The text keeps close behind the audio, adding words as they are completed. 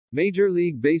Major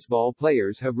League Baseball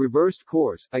players have reversed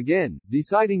course, again,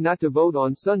 deciding not to vote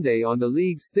on Sunday on the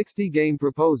league's 60-game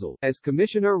proposal, as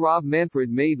Commissioner Rob Manfred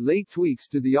made late tweaks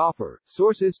to the offer,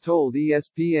 sources told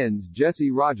ESPN's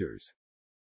Jesse Rogers.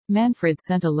 Manfred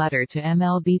sent a letter to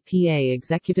Mlbpa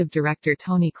Executive Director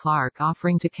Tony Clark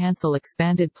offering to cancel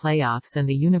expanded playoffs and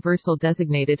the universal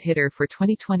designated hitter for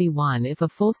 2021 if a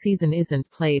full season isn't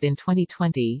played in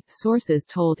 2020, sources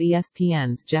told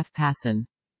ESPN's Jeff Passan.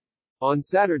 On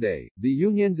Saturday, the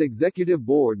union's executive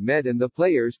board met and the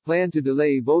players planned to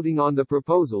delay voting on the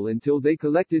proposal until they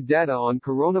collected data on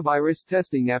coronavirus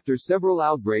testing after several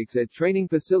outbreaks at training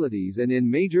facilities and in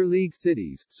major league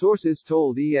cities, sources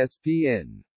told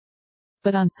ESPN.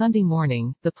 But on Sunday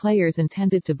morning, the players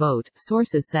intended to vote,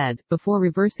 sources said, before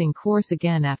reversing course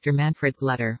again after Manfred's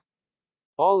letter.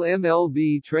 All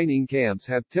MLB training camps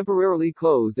have temporarily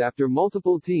closed after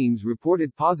multiple teams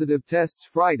reported positive tests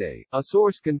Friday, a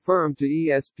source confirmed to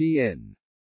ESPN.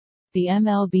 The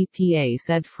Mlbpa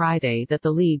said Friday that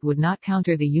the league would not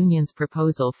counter the union's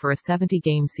proposal for a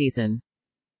 70-game season.